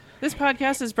This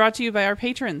podcast is brought to you by our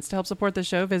patrons. To help support the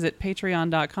show, visit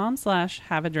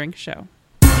patreon.com/haveadrinkshow.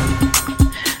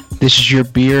 This is your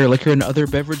beer, liquor, and other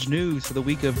beverage news for the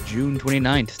week of June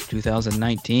 29th,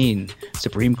 2019.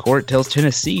 Supreme Court tells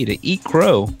Tennessee to eat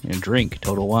crow and drink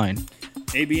Total Wine.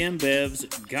 ABM Bev's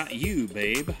got you,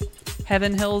 babe.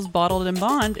 Heaven Hills Bottled and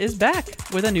Bond is back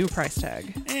with a new price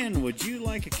tag. And would you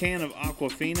like a can of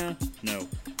Aquafina? No.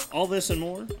 All this and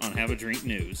more on Have a Drink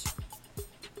News.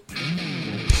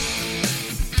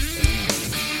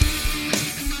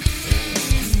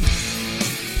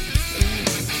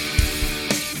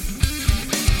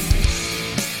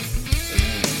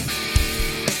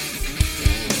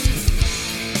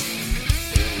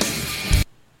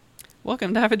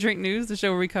 Welcome to Have a Drink News, the show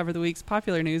where we cover the week's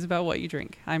popular news about what you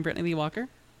drink. I'm Brittany Lee Walker.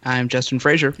 I'm Justin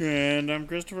Frazier. And I'm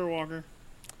Christopher Walker.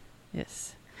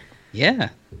 Yes. Yeah,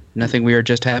 nothing weird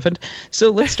just happened.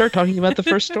 So let's start talking about the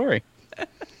first story.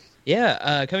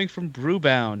 Yeah, coming from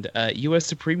Brewbound, U.S.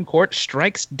 Supreme Court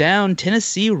strikes down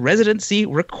Tennessee residency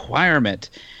requirement.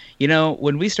 You know,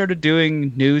 when we started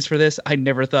doing news for this, I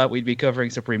never thought we'd be covering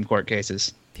Supreme Court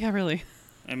cases. Yeah, really.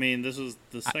 I mean, this was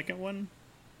the second one?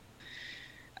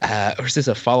 Or is this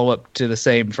a follow-up to the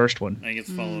same first one? I think it's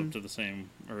a follow-up to the same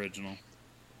original.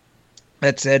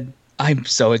 That said, I'm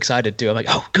so excited too. I'm like,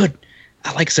 oh, good.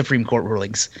 I like Supreme Court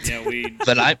rulings. Yeah, we...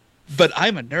 but I'm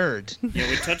a nerd. Yeah,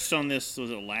 we touched on this, was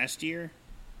it last year?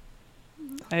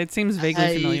 It seems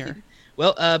vaguely familiar.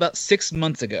 Well, about 6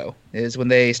 months ago is when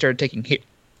they started taking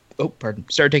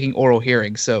oral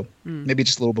hearings, so maybe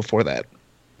just a little before that.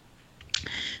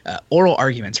 Oral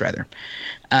arguments, rather.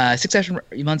 6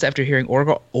 months after hearing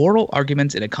oral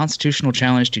arguments in a constitutional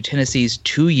challenge to Tennessee's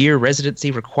 2-year residency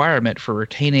requirement for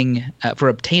obtaining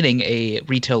a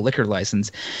retail liquor license,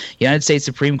 the United States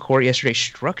Supreme Court yesterday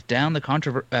struck down a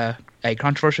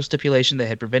controversial stipulation that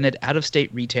had prevented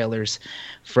out-of-state retailers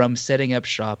from setting up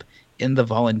shop in the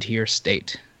volunteer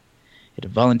state. It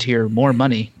would volunteer more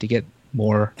money to get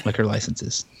more liquor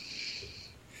licenses.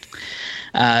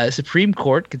 Supreme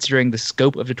Court, considering the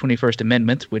scope of the 21st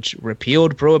Amendment, which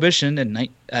repealed prohibition in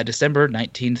December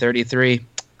 1933,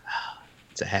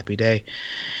 it's a happy day,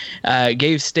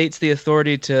 gave states the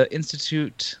authority to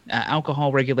institute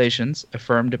alcohol regulations,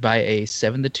 affirmed by a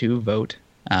 7-2 vote.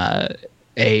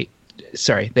 They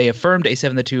affirmed a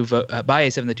 7-2 vote by a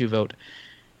 7-2 vote,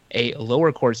 a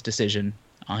lower court's decision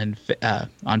on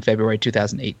February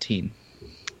 2018.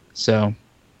 So,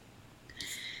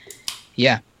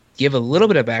 yeah. Give a little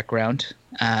bit of background.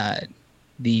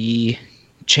 The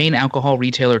chain alcohol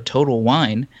retailer Total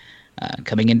Wine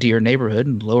coming into your neighborhood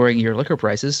and lowering your liquor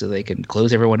prices so they can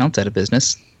close everyone else out of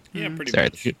business. Yeah, pretty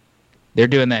much. They're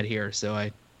doing that here, so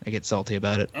I get salty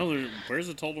about it. Oh, where's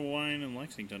the Total Wine in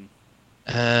Lexington?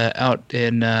 Out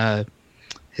in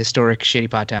historic Shady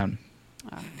Pot Town.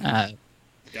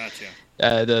 Gotcha.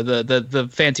 The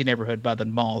fancy neighborhood by the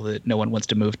mall that no one wants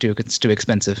to move to because it's too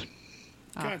expensive.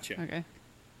 Gotcha. Okay.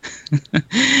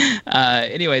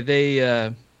 Anyway,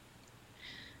 they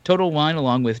Total Wine,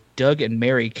 along with Doug and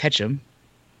Mary Ketchum,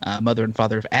 mother and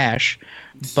father of Ash,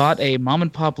 bought a mom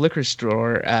and pop liquor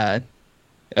store.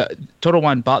 Total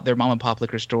Wine bought their mom and pop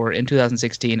liquor store in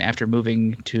 2016 after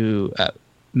moving to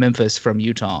Memphis from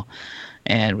Utah,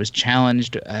 and was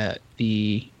challenged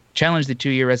the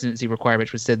 2-year residency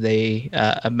requirement, which said they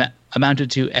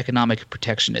amounted to economic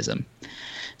protectionism.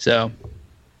 So,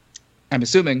 I'm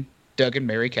assuming Doug and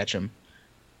Mary Ketchum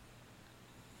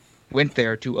went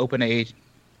there to open a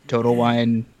Total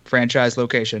Wine franchise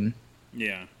location.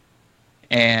 Yeah.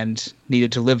 And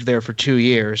needed to live there for 2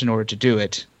 years in order to do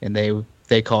it, and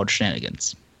they called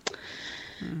shenanigans.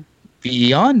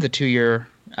 Beyond the 2-year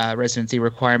residency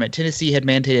requirement, Tennessee had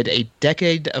mandated a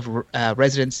decade of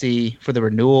residency for the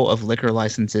renewal of liquor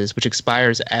licenses, which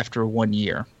expires after 1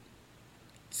 year.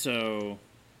 So,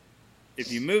 if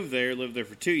you move there, live there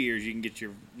for 2 years, you can get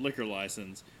your liquor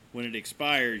license. When it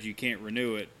expires, you can't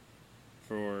renew it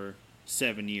for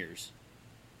 7 years.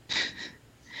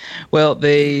 Well,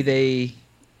 yeah,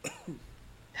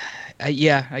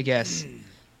 I guess.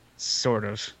 Sort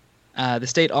of. The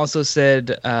state also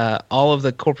said all of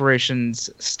the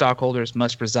corporation's stockholders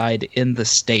must reside in the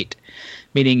state,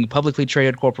 meaning publicly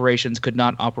traded corporations could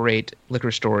not operate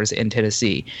liquor stores in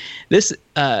Tennessee. This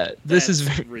is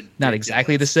not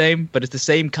exactly the same, but it's the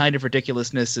same kind of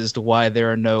ridiculousness as to why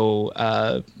there are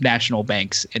no national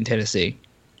banks in Tennessee.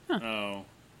 Huh. Oh,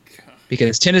 God.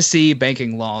 Because Tennessee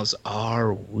banking laws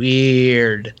are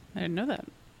weird. I didn't know that.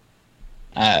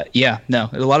 A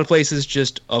lot of places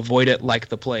just avoid it like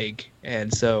the plague.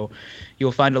 And so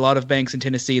you'll find a lot of banks in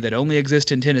Tennessee that only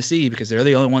exist in Tennessee because they're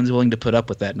the only ones willing to put up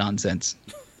with that nonsense.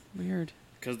 Weird.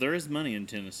 Because there is money in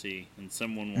Tennessee, and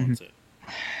someone wants it.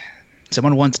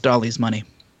 Someone wants Dolly's money.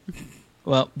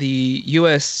 Well, the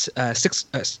U.S. Sixth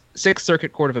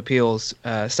Circuit Court of Appeals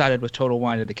sided with Total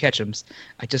Wine and the Ketchums.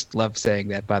 I just love saying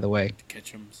that, by the way.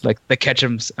 Ketchums. Like, the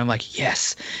Ketchums. I'm like,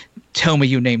 yes. Tell me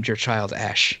you named your child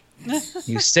Ash.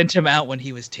 You sent him out when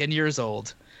he was 10 years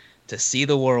old to see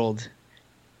the world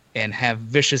and have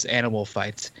vicious animal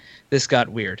fights. This got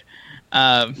weird.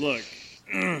 Look,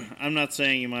 I'm not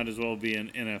saying you might as well be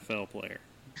an NFL player.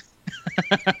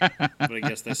 But I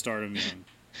guess they start him young.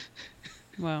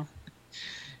 Wow.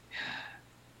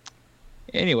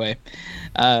 Anyway,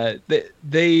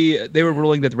 they were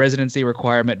ruling that the residency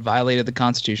requirement violated the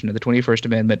Constitution of the 21st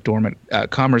Amendment Dormant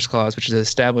Commerce Clause, which is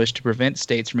established to prevent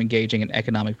states from engaging in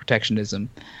economic protectionism.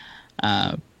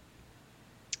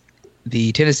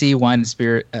 The Tennessee Wine and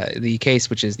Spirit, the case,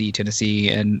 which is the Tennessee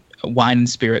and Wine and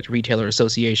Spirit Retailer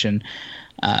Association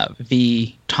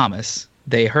v. Thomas,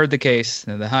 they heard the case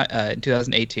in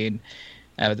 2018.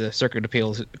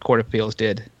 The Court of Appeals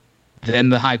did. Then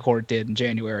the High Court did in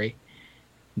January.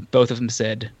 Both of them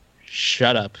said,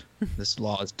 shut up. This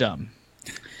law is dumb.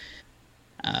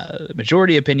 The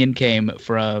majority opinion came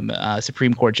from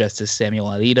Supreme Court Justice Samuel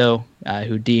Alito,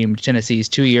 who deemed Tennessee's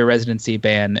 2-year residency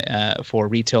ban for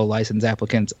retail license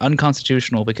applicants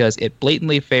unconstitutional because it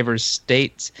blatantly favors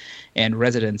states and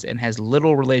residents and has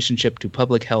little relationship to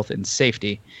public health and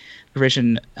safety. The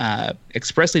provision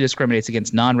expressly discriminates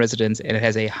against non-residents, and it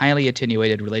has a highly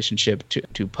attenuated relationship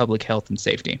to public health and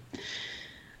safety.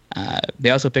 They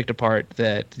also picked apart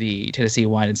that the Tennessee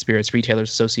Wine and Spirits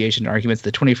Retailers Association arguments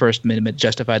the 21st Amendment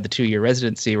justified the 2-year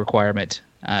residency requirement.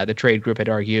 The trade group had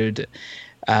argued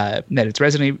that its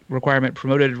residency requirement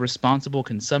promoted responsible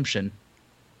consumption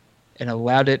and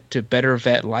allowed it to better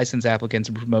vet license applicants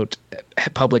and promote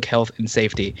public health and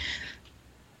safety.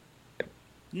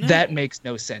 No. That makes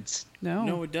no sense.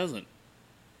 No, it doesn't.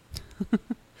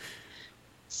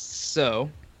 So,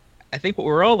 I think what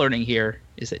we're all learning here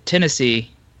is that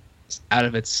Tennessee is out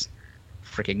of its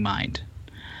freaking mind.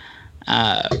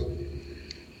 A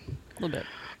little bit.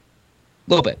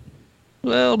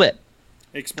 Little bit.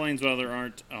 Explains why there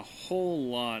aren't a whole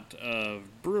lot of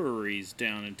breweries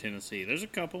down in Tennessee. There's a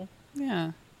couple.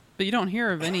 Yeah. But you don't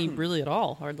hear of any really at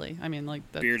all, hardly. I mean, like,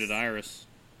 that's... Bearded Iris.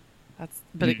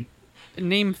 But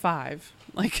name 5.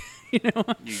 Like, you know.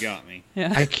 You got me.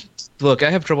 Yeah. Look, I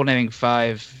have trouble naming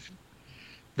 5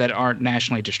 that aren't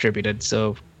nationally distributed,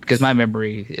 so because my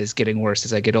memory is getting worse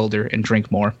as I get older and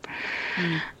drink more.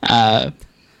 I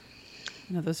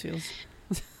know those feels.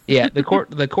 Yeah, the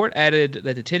court added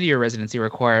that the 10-year residency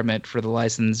requirement for the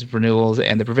license renewals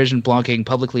and the provision blocking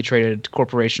publicly traded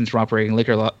corporations from operating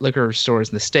liquor stores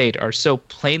in the state are so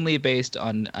plainly based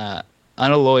on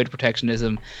unalloyed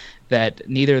protectionism that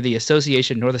neither the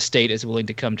association nor the state is willing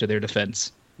to come to their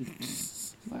defense.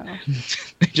 Wow.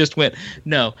 They just went,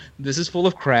 no, this is full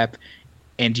of crap,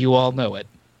 and you all know it.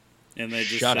 And they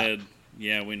just Shut said, up.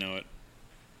 yeah, we know it.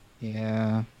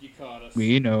 Yeah, You caught us.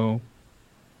 we know.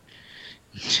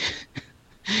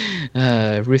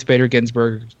 Ruth Bader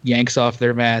Ginsburg yanks off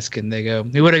their mask, and they go,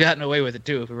 we would have gotten away with it,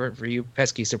 too, if it weren't for you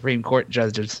pesky Supreme Court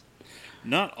judges.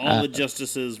 Not all the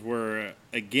justices were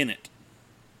against it.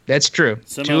 That's true.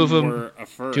 Some Two of them were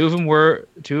affirmed. Two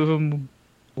of them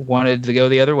wanted to go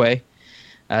the other way.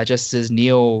 Justices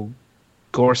Neil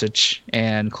Gorsuch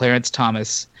and Clarence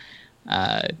Thomas,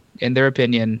 in their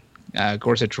opinion,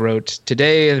 Gorsuch wrote,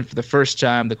 "Today, for the first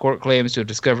time, the court claims to have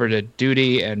discovered a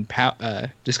duty and power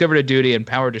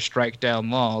to strike down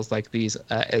laws like these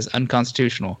as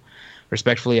unconstitutional.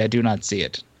 Respectfully, I do not see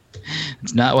it."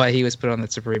 It's not why he was put on the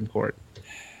Supreme Court.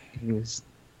 He was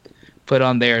put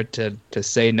on there to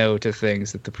say no to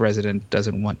things that the president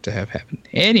doesn't want to have happen.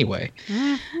 Anyway,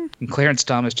 and Clarence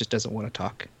Thomas just doesn't want to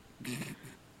talk.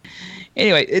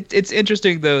 Anyway, it's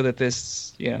interesting though that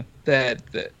this, that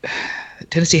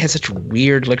Tennessee has such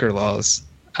weird liquor laws.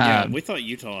 Yeah, we thought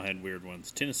Utah had weird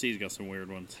ones. Tennessee's got some weird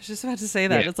ones. I was just about to say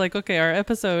that. Yeah. It's like, okay,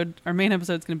 our main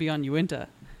episode's going to be on Uinta.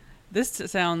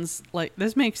 This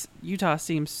makes Utah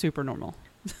seem super normal.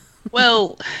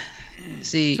 Well,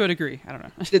 see, To a degree, I don't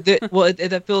know.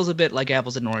 that feels a bit like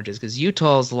apples and oranges because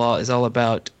Utah's law is all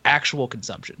about actual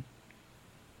consumption.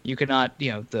 You cannot,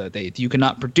 you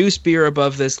cannot produce beer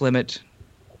above this limit,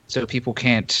 so people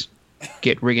can't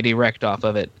get riggedy wrecked off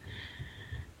of it.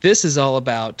 This is all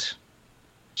about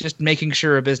just making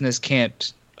sure a business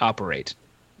can't operate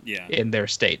in their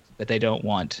state that they don't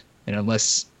want, and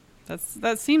unless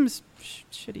that seems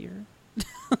shittier.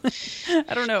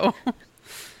 I don't know.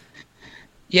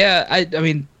 Yeah, I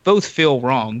mean, both feel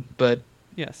wrong, but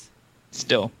Yes.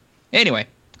 still. Anyway,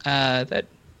 that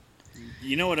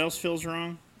You know what else feels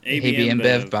wrong? AB AB InBev.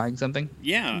 InBev buying something?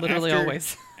 Yeah, Literally after,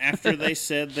 always. after they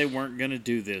said they weren't going to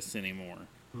do this anymore.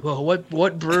 Well,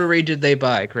 what brewery did they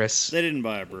buy, Chris? They didn't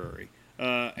buy a brewery.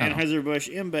 Anheuser-Busch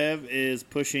InBev is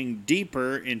pushing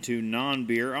deeper into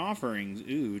non-beer offerings.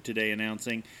 Today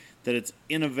announcing that its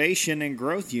innovation and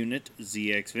growth unit,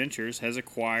 ZX Ventures, has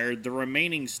acquired the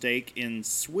remaining stake in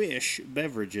Swish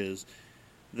Beverages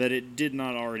that it did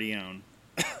not already own.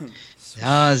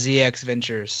 ZX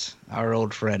Ventures, our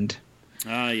old friend.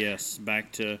 Ah, yes,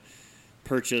 back to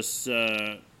purchase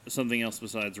something else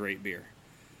besides rate beer.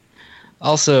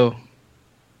 Also,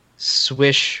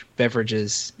 Swish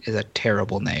Beverages is a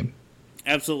terrible name.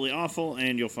 Absolutely awful,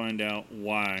 and you'll find out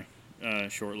why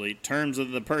shortly. Terms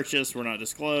of the purchase were not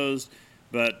disclosed,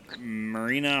 but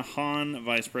Marina Hahn,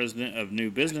 Vice President of New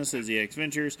Business at ZX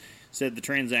Ventures, said the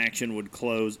transaction would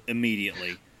close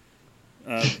immediately.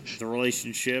 The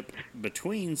relationship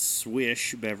between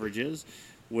Swish Beverages,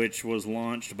 which was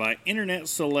launched by internet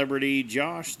celebrity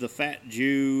Josh the Fat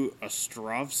Jew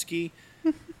Ostrovsky,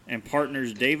 and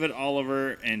partners David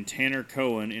Oliver and Tanner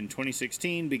Cohen in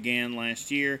 2016 began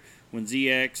last year when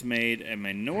ZX made a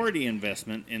minority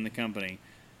investment in the company.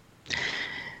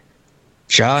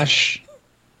 Josh,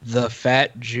 the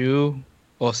Fat Jew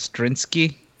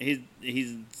Ostrinsky? He's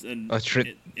an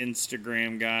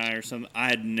Instagram guy or something. I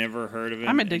had never heard of him.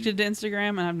 I'm addicted to Instagram,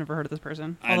 and I've never heard of this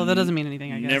person. Although that doesn't mean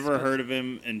anything, I guess. Never heard of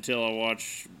him until I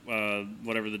watched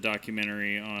whatever the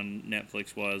documentary on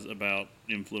Netflix was about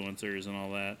influencers and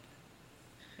all that.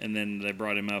 And then they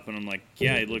brought him up, and I'm like,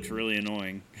 yeah, he looks really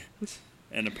annoying.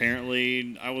 And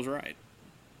apparently, I was right.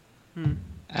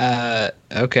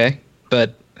 Okay.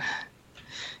 But,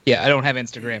 yeah, I don't have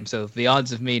Instagram, so the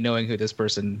odds of me knowing who this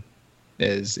person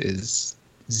is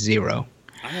zero.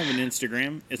 I have an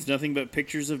Instagram. It's nothing but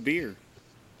pictures of beer.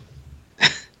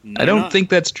 I don't think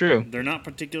that's true. They're not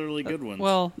particularly good ones.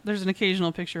 Well, there's an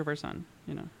occasional picture of our son,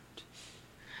 you know.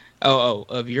 Oh,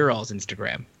 of your all's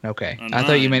Instagram. Okay. On I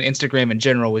thought you mine. meant Instagram in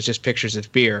general was just pictures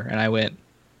of beer, and I went,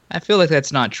 I feel like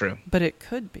that's not true. But it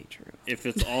could be true. If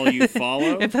it's all you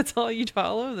follow, If that's all you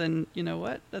follow, then you know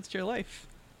what? That's your life.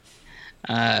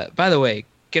 By the way,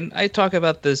 can I talk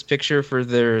about this picture for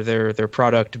their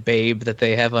product Babe that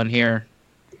they have on here?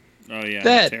 oh yeah, how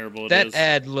That terrible it that is.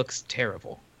 ad looks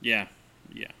terrible. Yeah.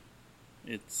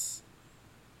 It's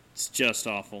just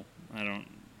awful.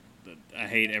 I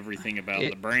hate everything about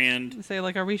the brand. Say,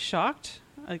 like, are we shocked?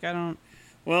 Like, I don't.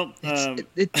 Well,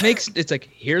 It's like,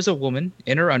 here's a woman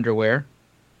in her underwear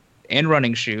and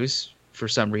running shoes for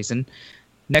some reason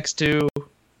next to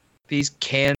these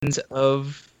cans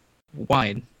of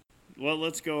wine. well,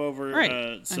 let's go over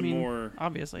Right. some more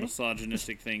Obviously.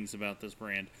 misogynistic things about this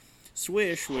brand.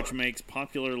 Swish, which makes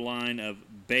popular line of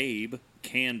Babe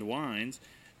canned wines,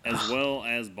 as well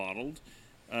as bottled,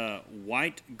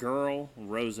 White Girl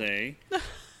Rosé,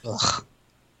 Ugh.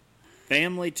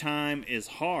 Family Time is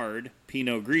Hard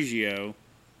Pinot Grigio.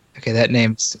 Okay, that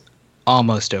name's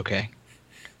almost okay.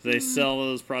 They sell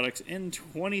those products in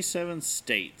 27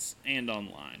 states and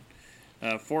online.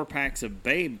 4 packs of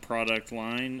Babe product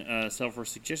line sell for a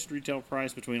suggested retail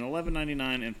price between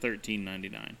 $11.99 and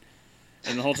 $13.99.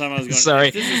 And the whole time I was going, Sorry,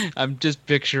 "If this is I'm just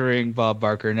picturing Bob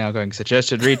Barker now going,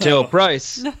 suggested retail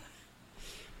price.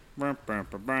 Bah, bah,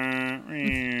 bah, bah,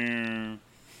 eh."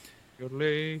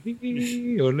 Ole,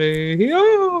 ole,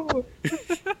 oh.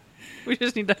 We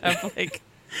just need to have, like,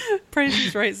 Price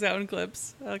is Right sound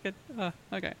clips. Okay.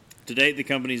 Okay. To date, the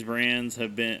company's brands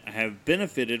have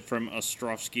benefited from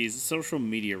Ostrovsky's social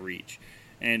media reach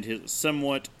and his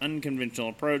somewhat unconventional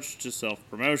approach to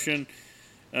self-promotion.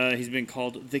 He's been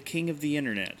called the king of the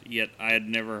internet, yet I had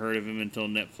never heard of him until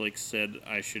Netflix said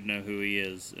I should know who he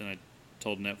is, and I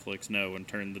told Netflix no and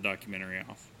turned the documentary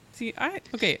off. See,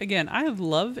 again, I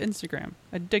love Instagram.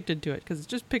 Addicted to it because it's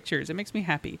just pictures. It makes me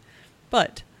happy.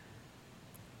 But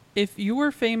if you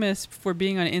were famous for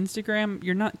being on Instagram,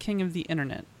 you're not king of the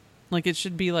internet. Like, it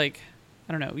should be like,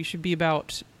 I don't know, you should be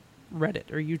about Reddit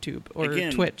or YouTube or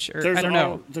Again, Twitch or I don't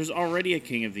know. There's already a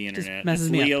king of the internet. It's messes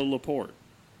me up. Leo Laporte.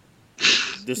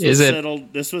 This Is was it?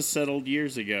 settled. This was settled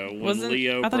years ago when Wasn't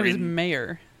Leo. I thought he was Braden-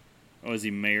 mayor. Oh, is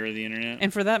he mayor of the internet?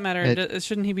 And for that matter,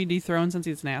 shouldn't he be dethroned since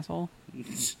he's an asshole?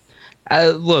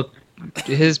 Look,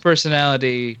 his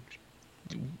personality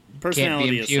can't Personality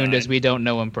be impugned aside. as we don't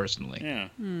know him personally. Yeah.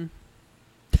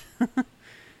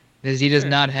 Because he does Sure.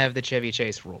 not have the Chevy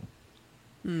Chase rule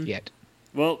yet.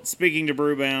 Well, speaking to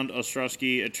Brewbound,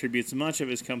 Ostrowski attributes much of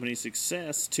his company's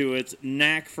success to its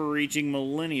knack for reaching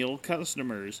millennial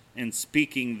customers and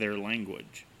speaking their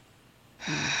language.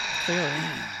 Clearly.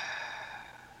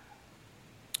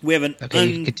 We have an Okay,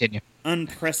 you can continue.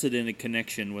 unprecedented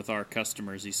connection with our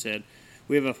customers, he said.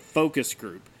 We have a focus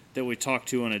group that we talk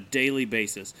to on a daily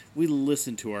basis. We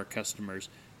listen to our customers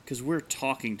because we're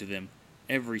talking to them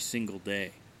every single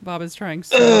day. Bob is trying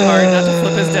so hard not to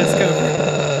flip his desk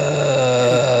over.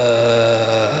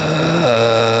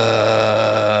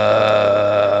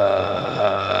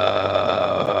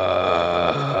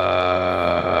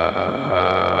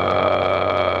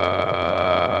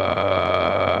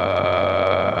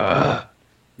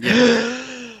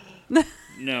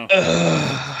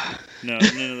 No,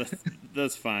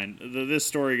 that's fine. This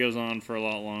story goes on for a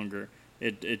lot longer.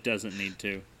 It doesn't need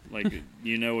to. Like,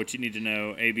 you know what you need to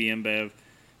know. AB InBev,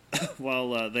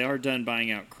 while they are done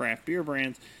buying out craft beer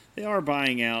brands, they are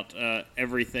buying out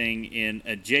everything in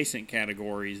adjacent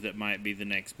categories that might be the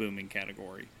next booming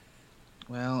category.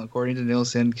 Well, according to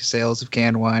Nielsen, sales of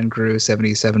canned wine grew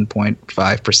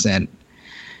 77.5%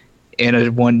 in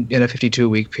a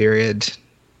 52-week period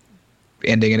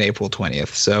ending in April 20th.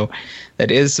 So that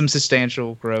is some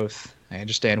substantial growth. I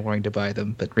understand wanting to buy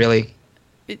them, but really,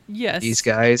 Yes. these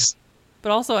guys.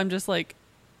 But also, I'm just like,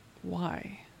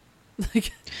 why?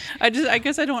 Like, I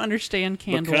guess I don't understand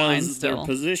canned wine Because still. they're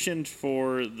positioned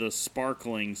for the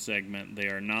sparkling segment. They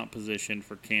are not positioned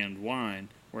for canned wine,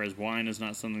 whereas wine is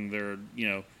not something they're,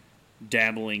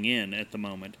 dabbling in at the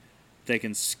moment. They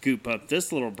can scoop up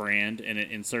this little brand, and it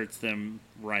inserts them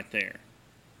right there.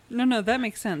 No, that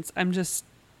makes sense. I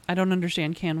don't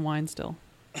understand canned wine still.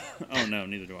 Oh, no,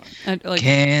 neither do I.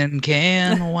 Can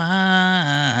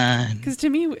wine. Because to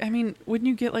me, I mean, wouldn't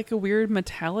you get like a weird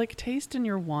metallic taste in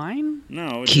your wine?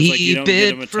 No, it's just like you Keep don't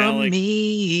get a it from metallic. Do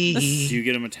me. you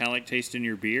get a metallic taste in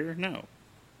your beer? No.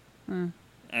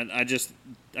 I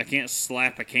can't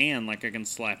slap a can like I can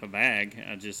slap a bag.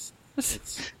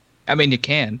 I mean, you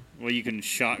can. Well, you can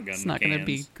shotgun It's not cans. going to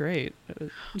be great.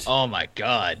 Oh my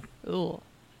god. Ugh.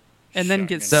 And then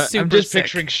get Shotgun. super I'm just sick.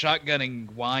 picturing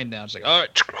shotgunning wine now. It's like, all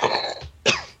right.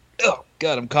 Oh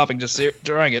god, I'm coughing just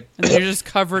during it. And then you're just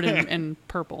covered in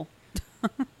purple.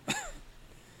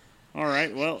 All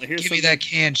right, well, here's Give me that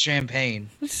canned champagne.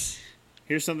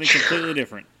 here's something completely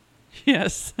different.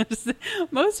 Yes.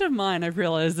 Most of mine, I've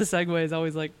realized the segue is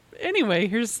always like, anyway,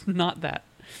 here's not that.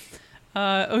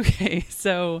 Okay,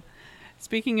 so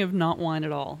speaking of not wine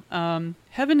at all,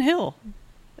 Heaven Hill,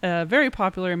 a very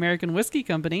popular American whiskey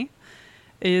company,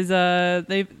 is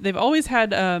they've always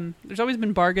had there's always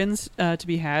been bargains to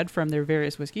be had from their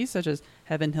various whiskeys, such as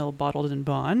Heaven Hill Bottled in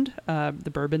Bond,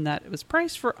 the bourbon that was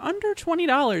priced for under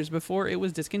 $20 before it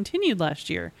was discontinued last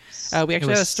year. We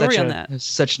actually had a story on that. It's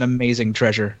such an amazing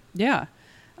treasure. Yeah.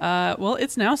 Well,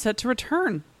 it's now set to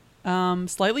return,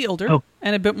 slightly older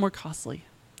and a bit more costly.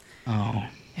 Oh.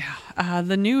 Yeah.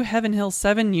 The new Heaven Hill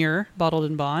 7-year Bottled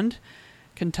in Bond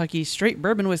Kentucky straight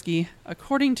bourbon whiskey,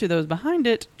 according to those behind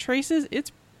it, traces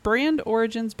its brand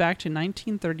origins back to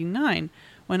 1939,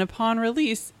 when upon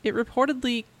release, it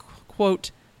reportedly,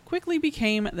 quote, quickly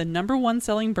became the #1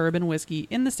 selling bourbon whiskey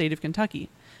in the state of Kentucky.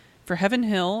 For Heaven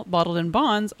Hill, Bottled in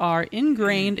Bonds are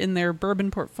ingrained in their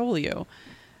bourbon portfolio.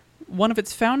 One of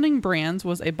its founding brands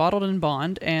was a Bottled in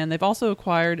Bond, and they've also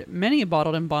acquired many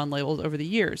Bottled in Bond labels over the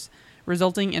years,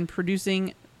 resulting in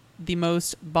producing the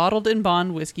most Bottled in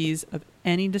Bond whiskeys of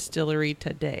any distillery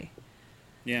today.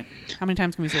 Yeah. How many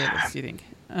times can we say this, do you think?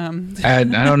 I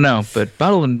don't know, but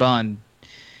Bottled and Bond,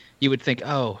 you would think,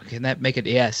 oh, can that make it?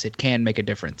 Yes, it can make a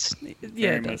difference. Yeah,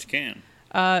 Very it does. much can.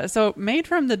 So made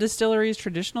from the distillery's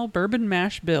traditional bourbon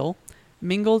mash bill,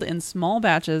 mingled in small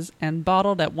batches and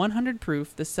bottled at 100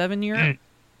 proof, the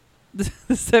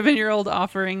 7-year-old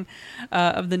offering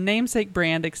of the namesake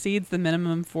brand exceeds the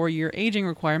minimum 4-year aging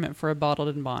requirement for a Bottled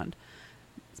in Bond.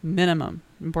 It's minimum,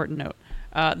 important note.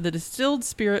 The distilled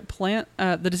spirits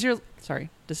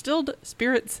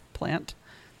plant,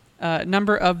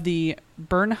 number of the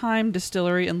Bernheim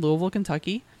Distillery in Louisville,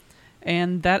 Kentucky,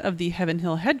 and that of the Heaven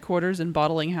Hill headquarters and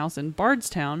bottling house in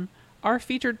Bardstown are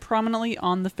featured prominently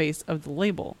on the face of the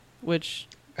label, which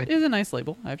is a nice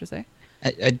label, I have to say.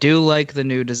 I do like the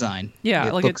new design. Yeah,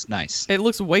 it like looks nice. It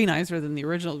looks way nicer than the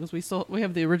original because we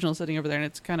have the original sitting over there, and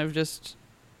it's kind of just.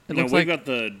 It No, looks we've like got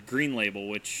the green label,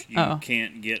 which you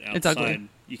can't get It's ugly. outside.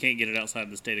 You can't get it outside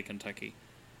the state of Kentucky.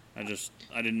 I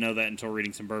didn't know that until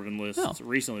reading some bourbon lists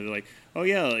recently. They're like, oh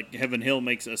yeah, like Heaven Hill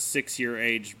makes a 6-year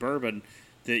aged bourbon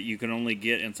that you can only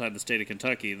get inside the state of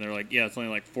Kentucky. And they're like, yeah, it's only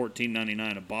like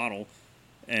 $14.99 a bottle,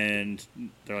 and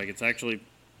they're like, it's actually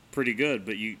pretty good,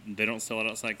 but they don't sell it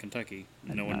outside Kentucky.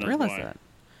 No one knows realize why.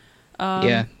 that.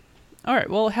 Yeah. All right.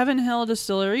 Well, Heaven Hill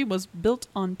Distillery was built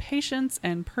on patience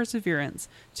and perseverance,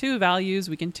 two values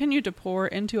we continue to pour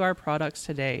into our products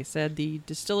today, said the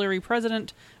distillery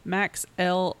president, Max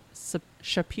L.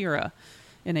 Shapira,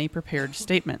 in a prepared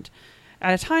statement.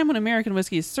 At a time when American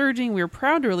whiskey is surging, we are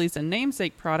proud to release a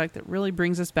namesake product that really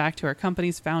brings us back to our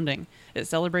company's founding. It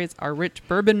celebrates our rich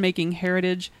bourbon-making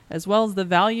heritage, as well as the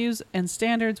values and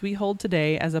standards we hold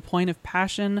today as a point of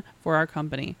passion for our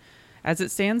company. As it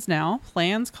stands now,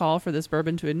 plans call for this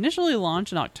bourbon to initially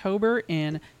launch in October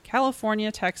in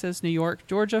California, Texas, New York,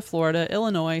 Georgia, Florida,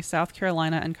 Illinois, South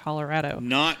Carolina, and Colorado.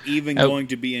 Not even going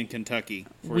to be in Kentucky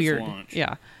for Weird. its launch.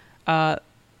 Yeah.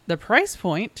 The price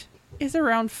point is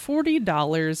around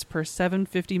 $40 per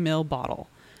 750 ml bottle.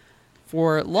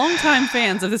 For longtime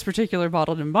fans of this particular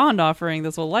bottled in bond offering,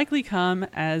 this will likely come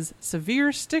as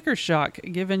severe sticker shock,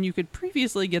 given you could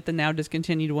previously get the now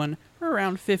discontinued one for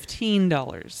around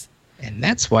 $15. And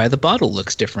that's why the bottle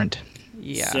looks different.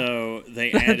 Yeah. So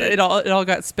they added it all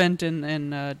got spent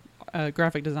in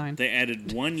graphic design. They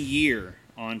added 1 year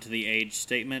onto the age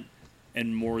statement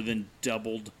and more than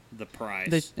doubled the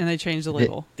price. They changed the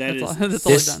label. That's all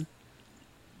they've done.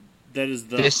 That is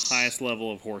the highest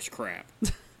level of horse crap.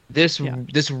 This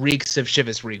reeks of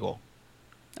Chivas Regal.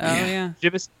 Oh yeah.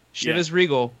 Chivas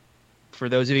Regal, for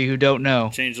those of you who don't know,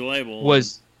 Change the label.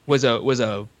 was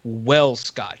a well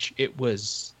Scotch. It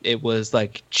was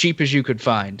like cheap as you could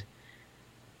find.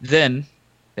 Then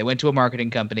they went to a marketing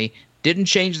company, didn't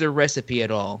change their recipe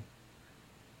at all,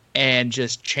 and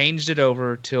just changed it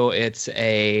over till it's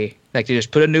they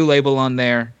just put a new label on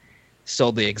there,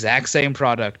 sold the exact same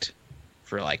product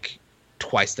for like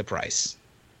twice the price.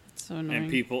 So annoying.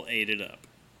 And people ate it up.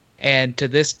 And to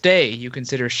this day, you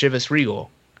consider Chivas Regal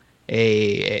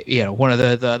one of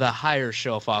the higher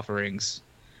shelf offerings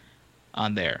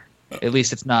on there. At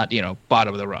least it's not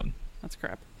bottom of the rung. That's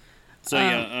crap. So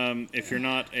if you're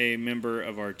not a member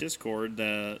of our Discord,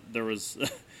 there was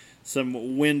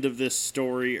some wind of this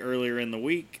story earlier in the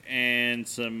week, and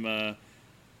some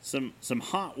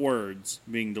hot words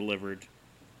being delivered.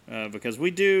 Because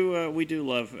we do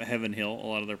love Heaven Hill, a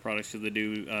lot of their products, because they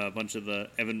do a bunch of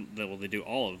they do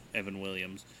all of Evan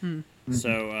Williams. Mm-hmm.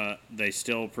 So they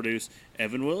still produce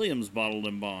Evan Williams bottled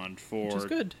in bond for Which is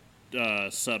good.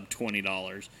 Sub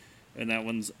 $20, and that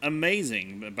one's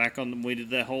amazing. We did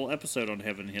that whole episode on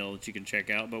Heaven Hill that you can check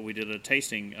out, but we did a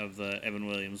tasting of the Evan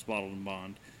Williams bottled in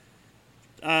bond.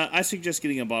 I suggest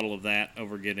getting a bottle of that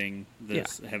over getting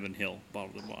this Heaven Hill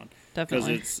bottled in bond.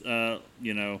 Definitely. Because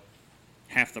it's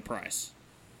half the price.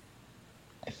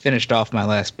 I finished off my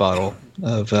last bottle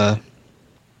of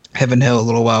Heaven Hill a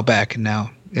little while back, and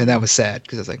that was sad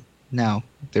because I was like, now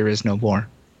there is no more.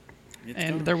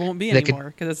 And there won't be any more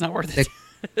because it's not worth it.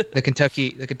 The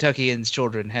Kentuckians'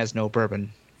 children has no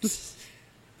bourbon.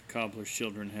 Cobbler's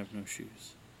children have no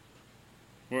shoes.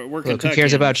 We're Look, Kentuckians. who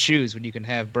cares about shoes when you can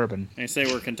have bourbon? They say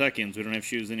we're Kentuckians. We don't have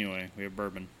shoes anyway. We have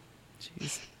bourbon.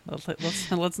 Jeez.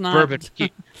 Let's not.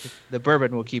 The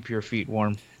bourbon will keep your feet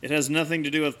warm. It has nothing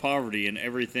to do with poverty and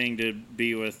everything to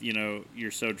be with,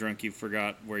 you're so drunk you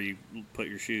forgot where you put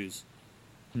your shoes.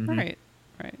 Mm-hmm. Right.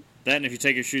 That, and if you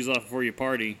take your shoes off before you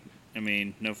party,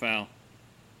 no foul.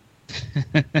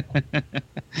 No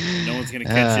one's going to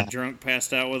catch you drunk,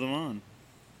 passed out with them on.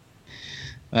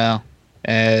 Well,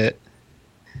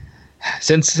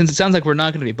 since it sounds like we're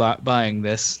not going to be buying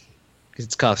this because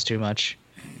it's cost too much,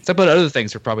 let's talk about other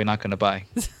things we're probably not going to buy.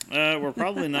 We're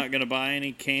probably not going to buy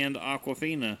any canned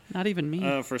Aquafina. Not even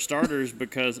me. For starters,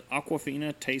 because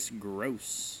Aquafina tastes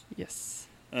gross. Yes.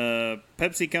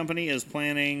 Pepsi Company is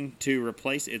planning to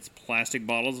replace its plastic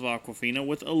bottles of Aquafina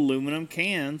with aluminum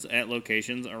cans at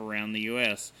locations around the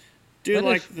U.S. Getting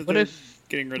rid of What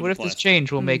if plastic. this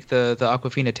change will make the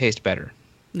Aquafina taste better?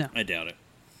 No. I doubt it.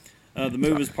 The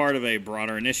move is part of a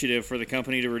broader initiative for the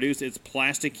company to reduce its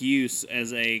plastic use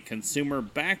as a consumer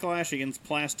backlash against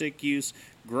plastic use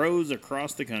grows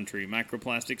across the country.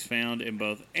 Microplastics found in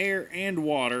both air and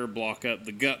water block up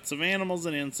the guts of animals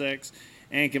and insects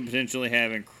and can potentially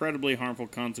have incredibly harmful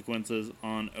consequences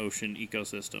on ocean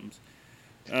ecosystems.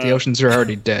 The oceans are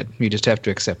already dead. You just have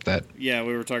to accept that. Yeah,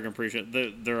 we were talking pre-show.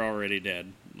 They're already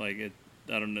dead. I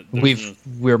don't know.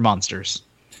 We're monsters.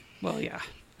 Well, yeah.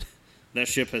 That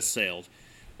ship has sailed.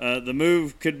 The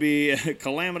move could be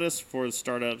calamitous for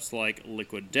startups like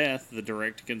Liquid Death, the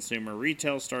direct-to-consumer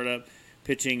retail startup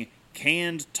pitching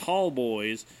canned tall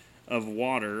boys of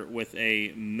water with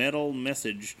a metal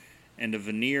message and a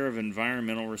veneer of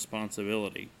environmental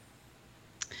responsibility.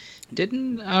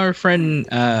 Didn't our friend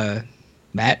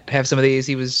Matt have some of these?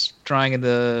 He was trying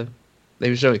they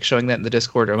were showing that in the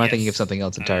Discord, or am I thinking of something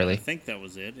else entirely? I think that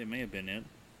was it. It may have been it.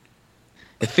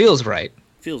 It feels right.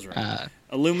 Feels right.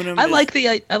 Aluminum. I like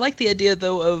the idea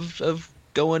though of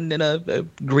going in a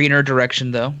greener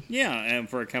direction though. Yeah, and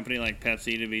for a company like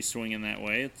Pepsi to be swinging that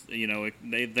way, it's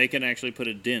they can actually put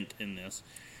a dent in this.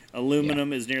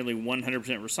 Aluminum is nearly 100%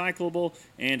 recyclable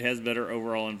and has better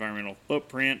overall environmental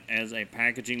footprint as a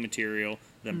packaging material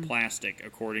than plastic,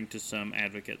 according to some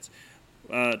advocates.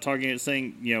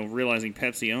 Realizing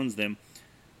Pepsi owns them,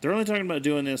 they're only talking about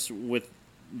doing this with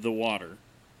the water,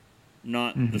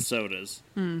 not the sodas,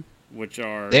 which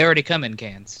are... They already come in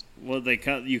cans. Well,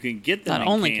 you can get them Not in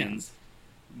only cans,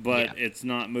 but Yeah. it's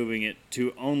not moving it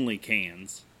to only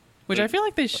cans. Which I feel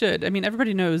like they should. I mean,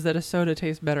 everybody knows that a soda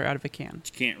tastes better out of a can.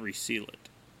 You can't reseal it.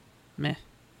 Meh.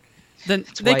 Then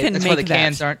That's they why, can that's make why the that.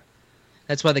 cans aren't.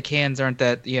 That's why the cans aren't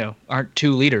that aren't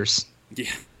 2 liters.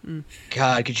 Yeah.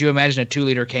 God, could you imagine a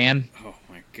 2-liter can? Oh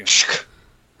my god.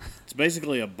 It's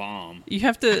basically a bomb. You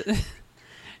have to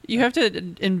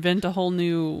invent a whole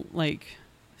new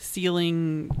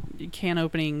sealing can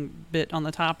opening bit on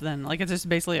the top. Then it's just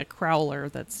basically a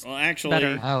crowler that's Well, actually,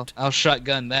 better. I'll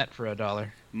shotgun that for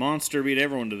 $1. Monster beat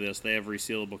everyone to this. They have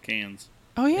resealable cans.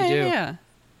 Oh yeah, They do. yeah.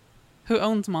 Who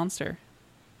owns Monster?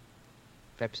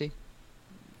 Pepsi.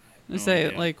 No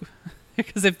Say idea.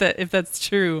 because if that's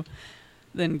true,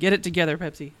 then get it together,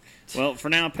 Pepsi. Well, for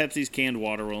now, Pepsi's canned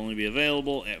water will only be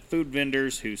available at food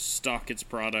vendors who stock its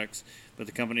products, but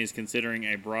the company is considering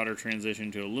a broader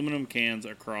transition to aluminum cans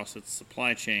across its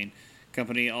supply chain.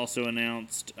 Company also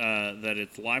announced that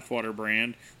its LifeWater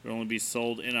brand would only be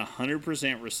sold in 100%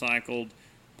 recycled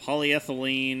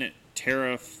polyethylene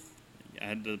I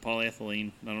had the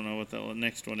polyethylene. I don't know what the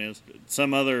next one is.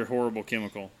 Some other horrible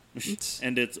chemical.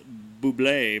 And its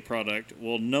Buble product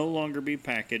will no longer be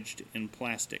packaged in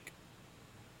plastic.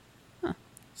 Huh.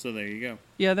 So there you go.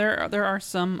 Yeah, there are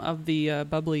some of the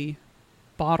bubbly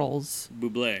bottles.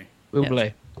 Buble.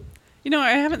 Buble.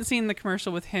 I haven't seen the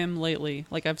commercial with him lately.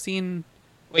 I've seen.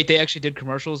 Wait, they actually did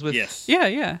commercials with. Yes.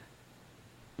 Yeah.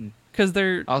 Because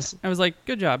they're. Also, I was like,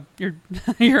 good job.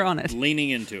 You're on it. Leaning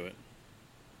into it.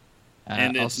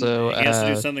 And also, he has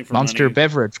to do something for Monster money.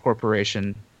 Beverage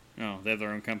Corporation. Oh, they have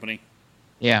their own company?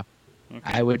 Yeah,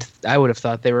 Okay. I would have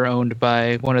thought they were owned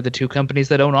by one of the 2 companies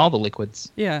that own all the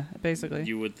liquids. Yeah, basically.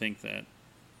 You would think that.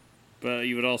 But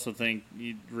you would also think,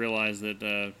 you'd realize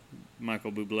that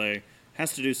Michael Bublé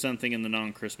has to do something in the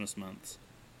non-Christmas months.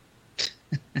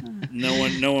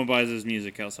 No one buys his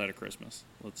music outside of Christmas.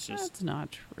 That's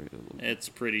not true. It's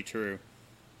pretty true.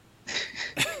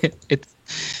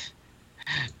 It's.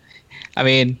 I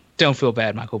mean, don't feel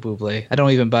bad, Michael Bublé. I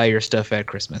don't even buy your stuff at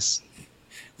Christmas.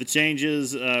 The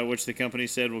changes, which the company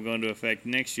said will go into effect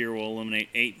next year, will eliminate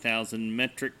 8,000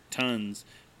 metric tons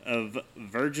of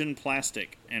virgin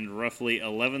plastic and roughly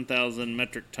 11,000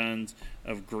 metric tons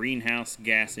of greenhouse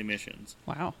gas emissions.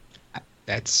 Wow.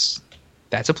 That's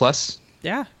a plus.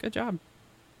 Yeah, good job.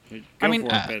 Go I mean, for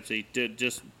it, Pepsi.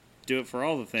 Just do it for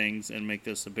all the things and make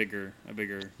this a bigger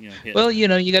hit. Well,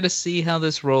 you got to see how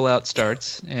this rollout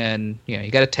starts, and you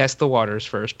got to test the waters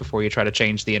first before you try to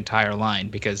change the entire line,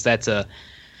 because it's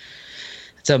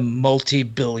a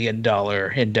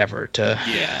multi-billion-dollar endeavor to.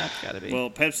 Yeah, it's got to be.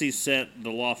 Well, Pepsi set the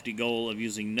lofty goal of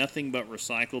using nothing but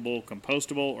recyclable,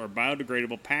 compostable, or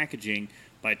biodegradable packaging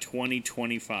by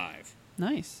 2025.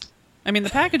 Nice. I mean,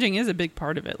 the packaging is a big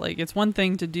part of it. It's one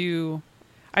thing to do.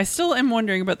 I still am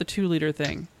wondering about the 2-liter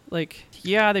thing.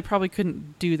 Yeah, they probably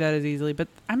couldn't do that as easily, but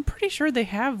I'm pretty sure they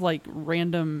have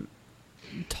random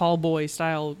tall boy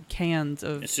style cans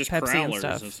of It's just Pepsi and crowlers.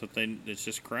 stuff. It's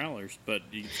just crowlers, but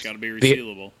it's got to be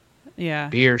resealable. Yeah.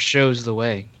 Beer shows the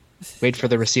way. Wait for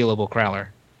the resealable crowler.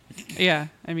 Yeah.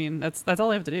 I mean, that's all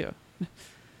I have to do.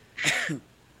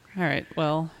 All right.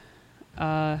 Well,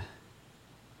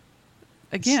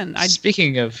 again,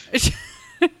 Speaking of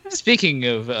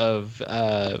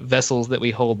vessels that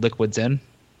we hold liquids in.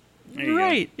 There you go.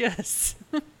 right. Yes.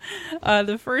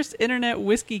 The first internet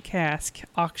whiskey cask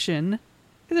auction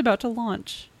is about to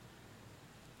launch.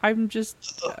 I'm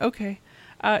just okay.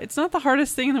 It's not the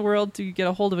hardest thing in the world to get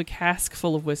a hold of a cask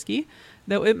full of whiskey,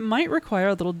 though it might require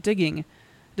a little digging. And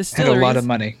Distilleries, a lot of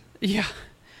money. Yeah.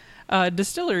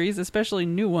 Distilleries, especially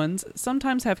new ones,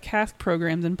 sometimes have cask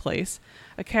programs in place.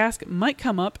 A cask might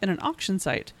come up in an auction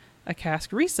site. A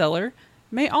cask reseller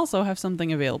may also have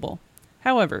something available.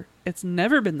 However, it's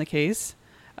never been the case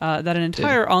that an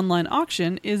entire online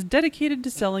auction is dedicated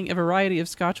to selling a variety of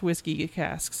Scotch whiskey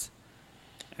casks.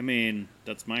 I mean,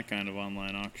 that's my kind of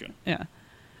online auction. Yeah.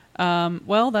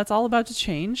 Well, that's all about to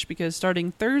change because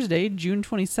starting Thursday, June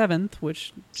 27th,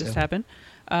 which just happened,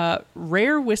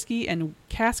 rare whiskey and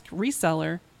cask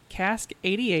reseller Cask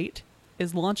 88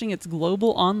 is launching its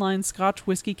global online Scotch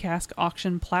whiskey cask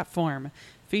auction platform,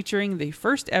 featuring the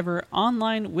first ever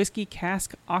online whiskey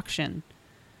cask auction.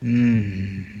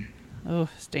 Oh,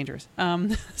 it's dangerous.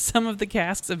 Some of the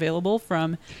casks available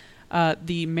from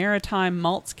the Maritime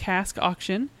Malts Cask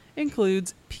Auction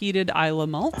includes peated Islay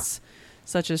malts,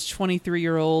 such as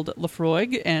 23-year-old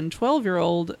Lafroig and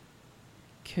 12-year-old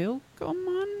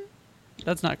Kilcolman?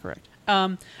 That's not correct.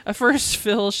 A first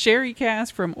fill sherry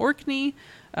cask from Orkney,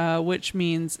 which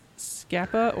means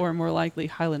Scapa, or more likely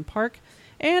Highland Park,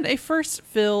 and a first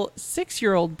fill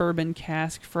 6-year-old bourbon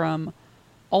cask from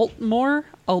Altmore,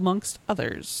 amongst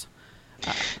others.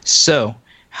 So,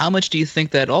 how much do you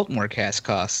think that Altmore cask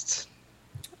costs?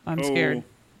 I'm scared.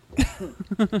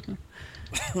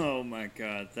 Oh my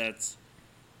God, that's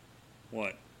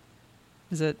what?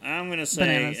 Is it? I'm gonna say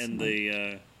bananas? in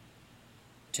the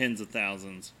tens of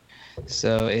thousands.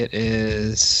 So it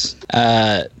is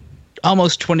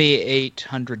almost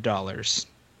 $2,800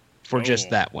 for just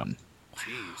Oh. that one.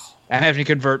 Jeez. I'm having to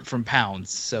convert from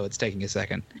pounds, so it's taking a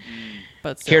second.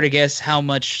 But still, Care to guess how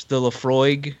much the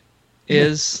Lafroig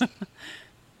is?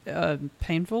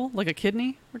 painful, like a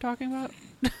kidney. We're talking about.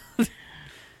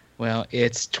 Well,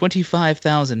 it's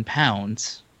 25,000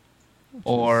 pounds,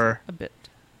 or A bit.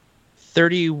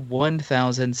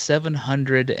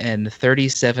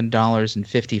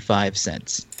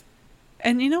 $31,737.55.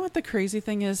 And you know what the crazy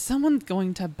thing is? Someone's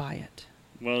going to buy it.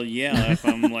 Well, yeah, if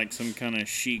I'm like some kind of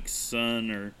chic son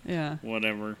or Yeah.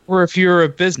 whatever. Or if you're a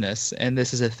business and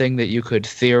this is a thing that you could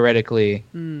theoretically...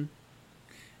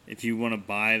 If you want to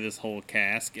buy this whole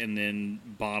cask and then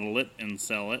bottle it and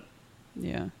sell it.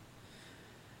 Yeah.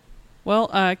 Well,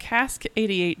 Cask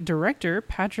 88 director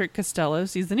Patrick Costello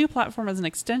sees the new platform as an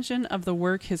extension of the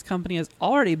work his company has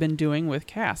already been doing with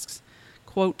casks.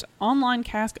 Quote, online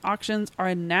cask auctions are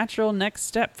a natural next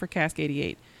step for Cask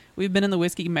 88. We've been in the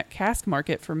whiskey cask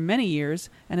market for many years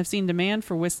and have seen demand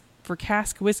for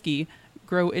cask whiskey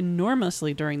grow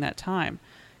enormously during that time.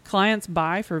 Clients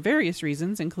buy for various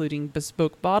reasons, including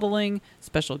bespoke bottling,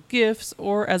 special gifts,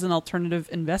 or as an alternative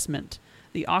investment.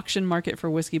 The auction market for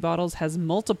whiskey bottles has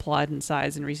multiplied in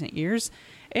size in recent years,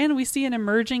 and we see an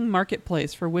emerging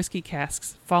marketplace for whiskey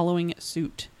casks following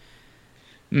suit.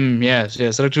 Yes.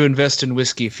 I'd like to invest in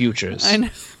whiskey futures. I know.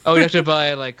 Oh, you have to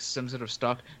buy like some sort of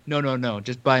stock? No.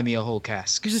 Just buy me a whole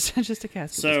cask. just a cask. of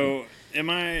whiskey. So, am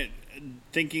I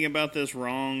thinking about this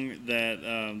wrong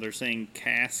that they're saying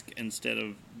cask instead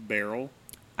of barrel?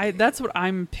 That's what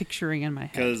I'm picturing in my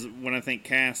head. Because when I think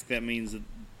cask, that means,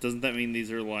 doesn't that mean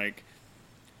these are like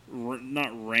not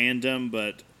random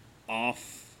but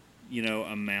off,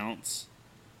 amounts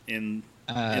in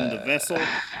the vessel?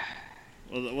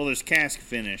 Well, there's cask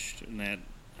finished, and that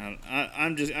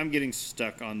I'm getting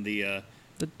stuck on the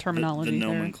terminology, the there.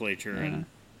 nomenclature Yeah. and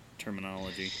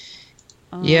terminology.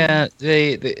 Yeah,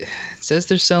 they it says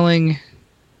they're selling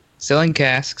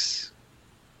casks.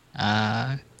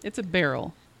 It's a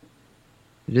barrel.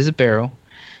 It is a barrel.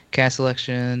 Cask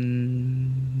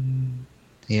selection.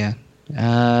 Yeah.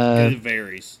 It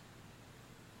varies.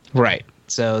 Right.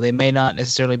 So they may not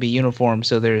necessarily be uniform.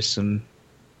 So there's some.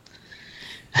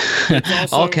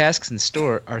 Also, All casks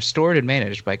are stored and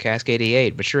managed by Cask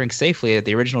 88, maturing safely at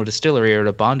the original distillery or at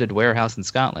a bonded warehouse in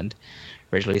Scotland.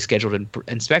 Originally scheduled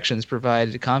inspections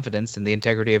provide confidence in the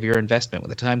integrity of your investment. When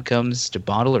the time comes to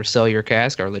bottle or sell your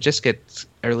cask, our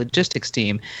logistics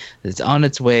team is on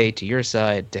its way to your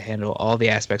side to handle all the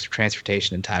aspects of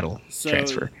transportation and title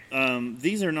transfer.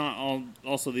 These are not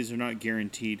these are not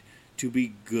guaranteed to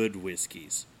be good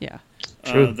whiskeys. Yeah.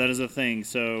 True. That is a thing.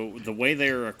 So the way they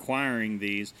are acquiring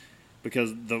these,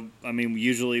 because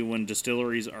usually when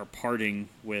distilleries are parting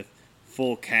with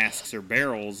full casks or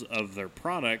barrels of their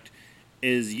product,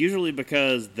 is usually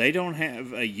because they don't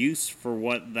have a use for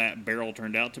what that barrel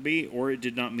turned out to be, or it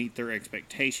did not meet their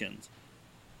expectations.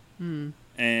 And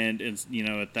it's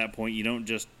at that point you don't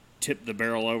just tip the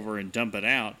barrel over and dump it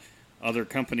out. Other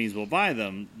companies will buy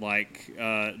them, like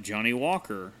Johnny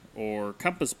Walker or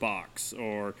Compass Box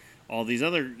or all these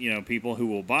other people who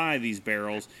will buy these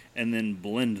barrels and then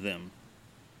blend them.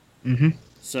 Mm-hmm.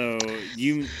 So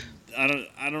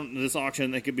I don't. This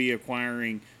auction, they could be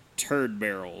acquiring turd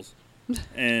barrels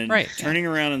and Right. turning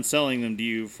around and selling them to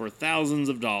you for thousands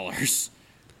of dollars.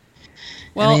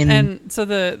 Well, mean- and so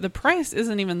the price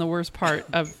isn't even the worst part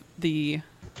of the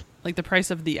price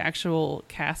of the actual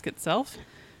cask itself,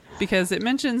 because it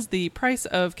mentions the price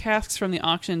of casks from the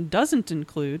auction doesn't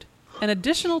include an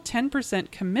additional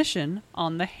 10% commission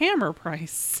on the hammer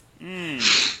price.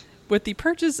 With the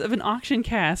purchase of an auction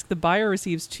cask, the buyer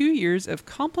receives 2 years of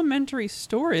complimentary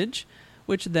storage,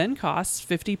 which then costs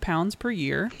 £50 per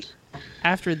year.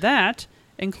 After that,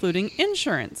 including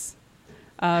insurance.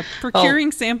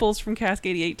 Procuring samples from Cask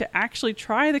 88 to actually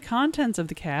try the contents of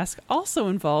the cask also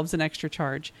involves an extra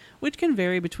charge, which can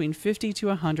vary between £50 to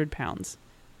 £100.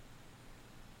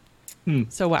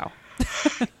 So wow.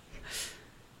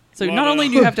 So Well, not no, only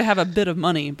no. do you have to have a bit of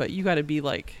money, but you got to be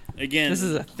like, Again, this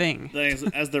is a thing.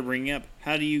 as they're bringing up,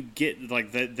 how do you get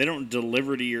like that? They don't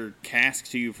deliver to your cask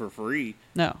to you for free.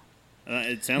 No.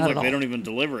 It sounds Not like at they all. don't even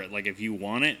deliver it. Like if you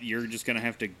want it, you're just gonna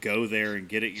have to go there and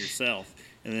get it yourself,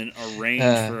 and then arrange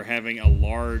for having a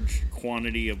large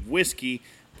quantity of whiskey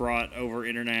brought over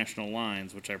international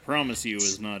lines, which I promise you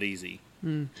is not easy.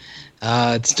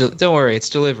 It's still, don't worry, it's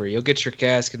delivery. You'll get your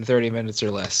cask in 30 minutes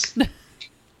or less.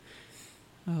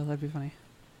 Oh, that'd be funny.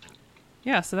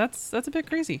 Yeah, so that's a bit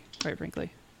crazy, quite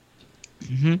frankly.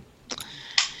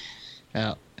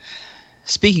 Now,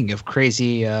 speaking of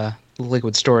crazy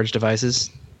liquid storage devices,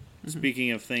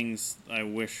 Speaking of things I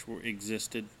wish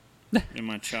existed in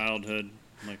my childhood,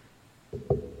 like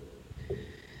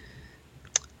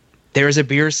there's a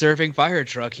beer serving fire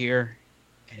truck here,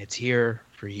 and it's here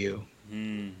for you.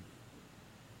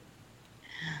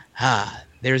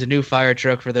 There's a new fire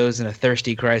truck for those in a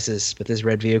thirsty crisis, but this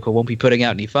red vehicle won't be putting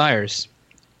out any fires.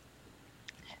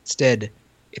 Instead,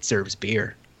 it serves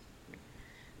beer.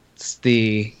 It's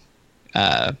the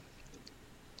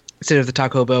instead of the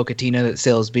Taco Bell Cantina that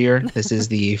sells beer, this is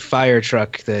the fire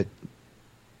truck that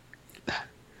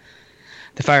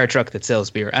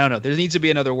sells beer. I don't know. There needs to be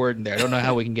another word in there. I don't know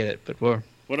how we can get it, but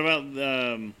what about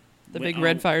The big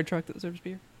red fire truck that serves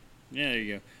beer. Yeah, there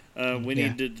you go. We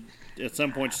need to at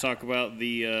some point to talk about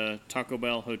the Taco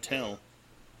Bell hotel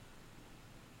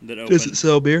that opened. does it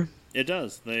sell beer? It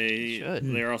does.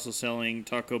 Should. They're also selling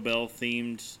Taco Bell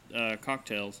themed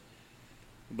cocktails,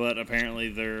 but apparently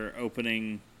they're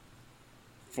opening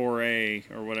 4A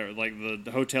or whatever. Like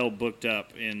the hotel booked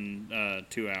up in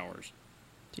 2 hours.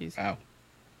 Jeez. Wow.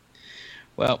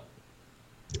 Well,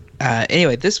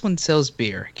 anyway, this one sells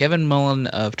beer. Kevin Mullen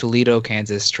of Toledo,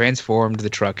 Kansas, transformed the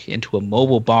truck into a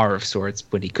mobile bar of sorts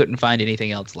when he couldn't find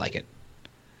anything else like it.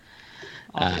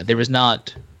 There was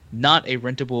not a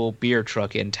rentable beer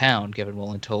truck in town, Kevin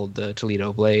Mullen told the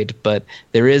Toledo Blade, but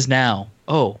there is now.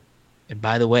 Oh, and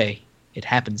by the way, it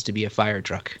happens to be a fire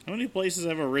truck. How many places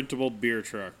have a rentable beer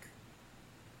truck?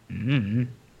 Mm-hmm.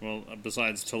 Well,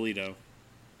 besides Toledo.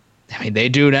 I mean, they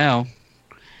do now.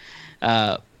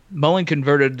 Mullen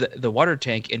converted the water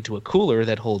tank into a cooler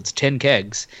that holds 10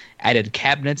 kegs, added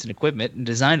cabinets and equipment, and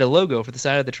designed a logo for the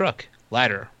side of the truck.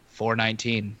 Ladder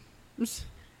 419. It's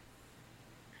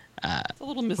a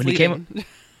little When he misleading.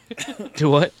 To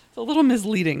what? It's a little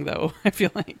misleading, though, I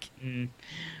feel like.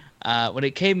 When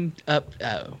he came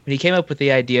up with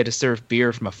the idea to serve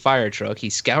beer from a fire truck, he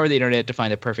scoured the internet to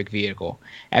find a perfect vehicle.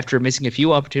 After missing a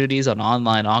few opportunities on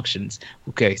online auctions,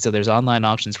 okay, so there's online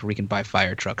auctions where we can buy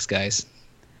fire trucks, guys.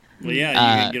 Well, yeah,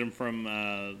 you can get them from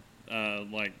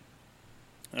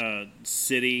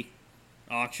city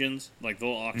auctions. Like they'll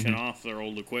auction off their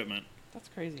old equipment. That's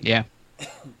crazy. Yeah.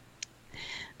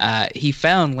 He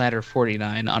found Ladder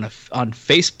 49 on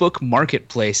Facebook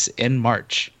Marketplace in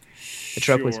March. The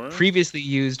truck was previously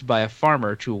used by a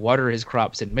farmer to water his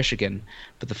crops in Michigan,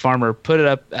 but the farmer put it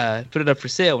up for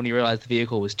sale when he realized the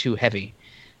vehicle was too heavy.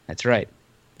 That's right,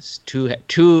 it's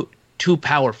too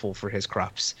powerful for his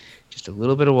crops. Just a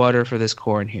little bit of water for this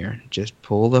corn here. Just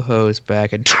pull the hose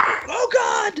back and oh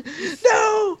God,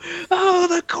 no! Oh,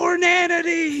 the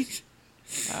cornanity!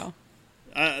 Wow.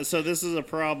 So this is a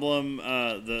problem.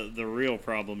 The real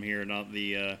problem here, not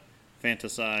the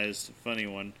fantasized funny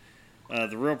one.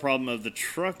 The real problem of the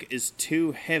truck is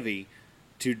too heavy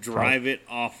to drive it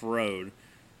off road.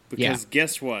 Because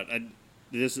guess what? I don't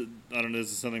know.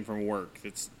 This is something from work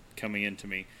that's coming into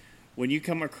me. When you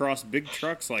come across big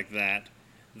trucks like that,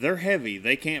 they're heavy.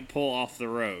 They can't pull off the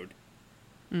road.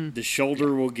 The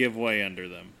shoulder will give way under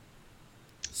them.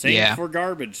 Same for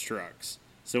garbage trucks.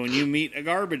 So when you meet a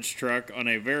garbage truck on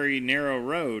a very narrow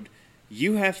road,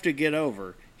 you have to get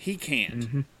over. He can't.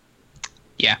 Mm-hmm.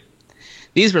 Yeah.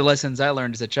 These were lessons I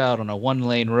learned as a child on a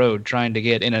one-lane road trying to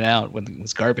get in and out when it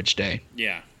was garbage day.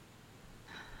 Yeah.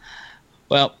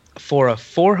 Well, for a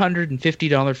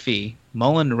 $450 fee,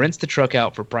 Mullen rents the truck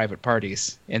out for private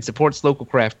parties and supports local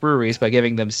craft breweries by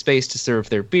giving them space to serve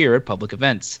their beer at public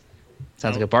events.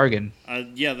 Sounds like a bargain.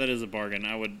 Yeah, that is a bargain.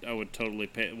 I would totally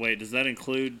pay. Wait, does that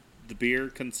include the beer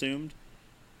consumed?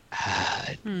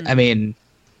 I mean,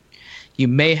 you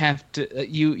may have to.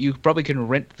 You probably can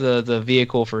rent the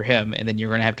vehicle for him, and then you're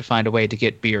going to have to find a way to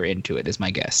get beer into it. Is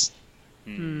my guess.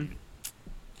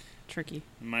 Tricky.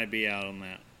 Might be out on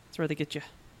that. That's where they get you.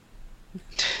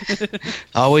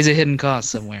 Always a hidden cost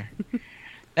somewhere.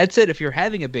 That's it. If you're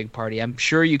having a big party, I'm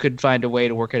sure you could find a way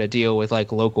to work out a deal with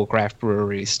like local craft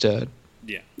breweries to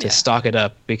stock it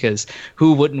up. Because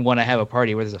who wouldn't want to have a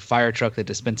party where there's a fire truck that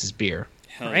dispenses beer?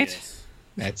 Hell Right? yes.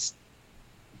 That's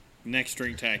Next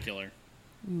Drinktacular.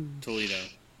 Toledo.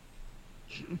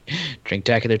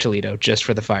 Drinktacular Toledo, just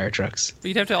for the fire trucks. But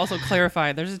you'd have to also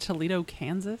clarify. There's a Toledo,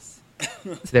 Kansas.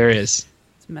 There is.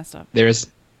 It's messed up. There's,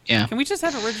 yeah. Can we just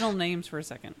have original names for a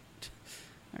second?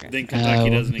 Okay. Then Kentucky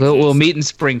doesn't exist. We'll meet in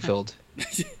Springfield.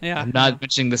 Yeah. I'm not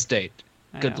mentioning the state.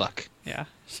 I Good know. luck. Yeah.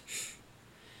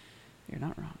 You're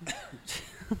not wrong.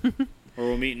 Or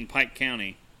we'll meet in Pike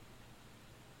County.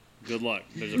 Good luck.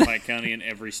 There's a Pike County in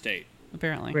every state.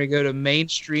 Apparently. We're going to go to Main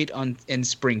Street in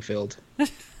Springfield.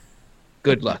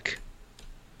 Good luck.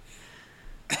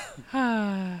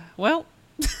 Well,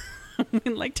 we'd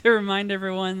like to remind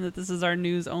everyone that this is our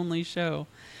news-only show.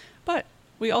 But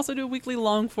we also do a weekly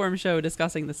long-form show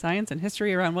discussing the science and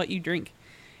history around what you drink.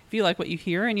 If you like what you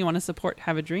hear and you want to support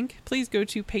Have a Drink, please go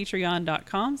to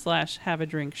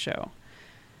patreon.com/haveadrinkshow.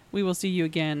 We will see you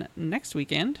again next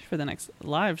weekend for the next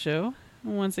live show.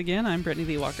 Once again, I'm Brittany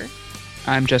Lee Walker.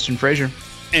 I'm Justin Frazier.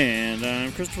 And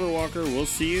I'm Christopher Walker. We'll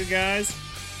see you guys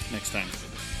next time.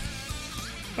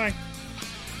 Bye.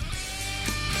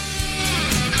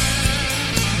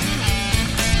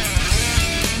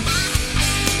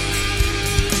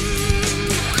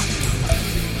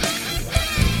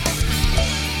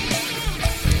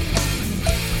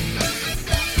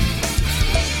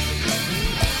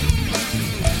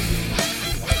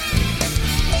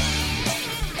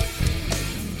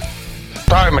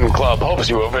 Diamond Club hopes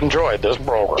you have enjoyed this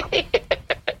program.